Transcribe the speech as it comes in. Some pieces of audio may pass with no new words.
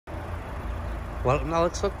Welcome to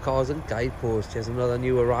Alex for Cars and Guidepost. Here's another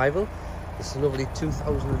new arrival. This is a lovely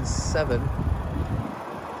 2007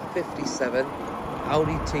 57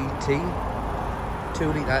 Audi TT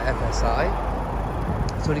 2-litre FSI.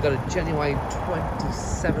 It's only got a genuine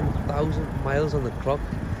 27,000 miles on the clock.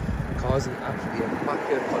 The car's in absolutely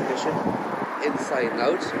immaculate condition, inside and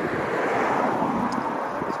out.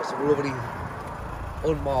 It's got some lovely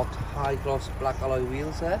unmarked high gloss black alloy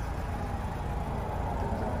wheels there.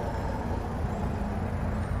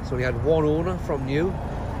 So we had one owner from new.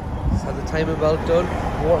 It's had the timing belt done,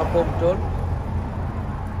 water pump done.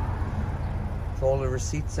 With all the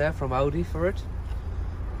receipts there from Audi for it.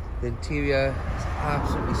 The interior is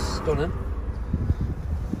absolutely stunning.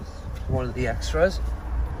 One of the extras.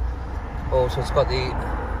 Also, it's got the,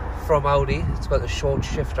 from Audi, it's got the short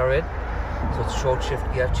shifter in. So it's a short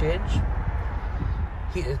shift gear change.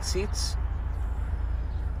 Heated seats.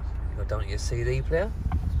 You go down to your CD player.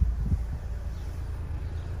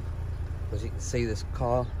 As you can see, this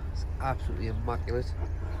car is absolutely immaculate.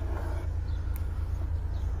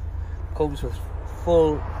 Comes with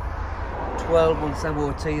full 12 months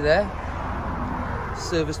MOT there.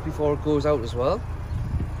 Serviced before it goes out as well.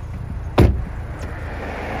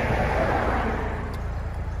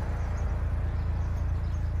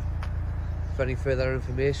 For any further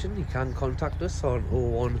information, you can contact us on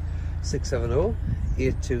 01670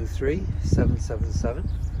 823 777.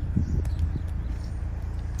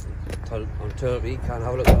 Alternatively, you can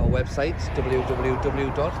have a look at our website,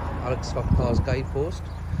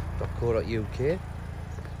 www.alexscottcarsguidepost.co.uk.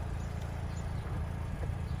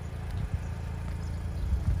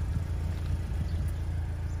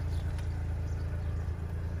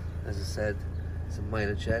 As I said, it's a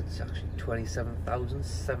mileage yet. It's actually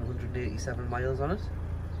 27,787 miles on it.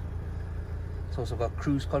 It's also got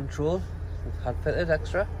cruise control, had fitted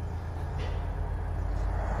extra.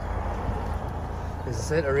 As I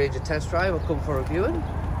said, arrange a test drive or come for a viewing.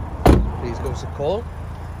 Please give us a call,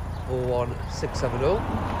 01670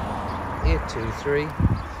 823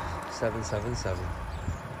 777.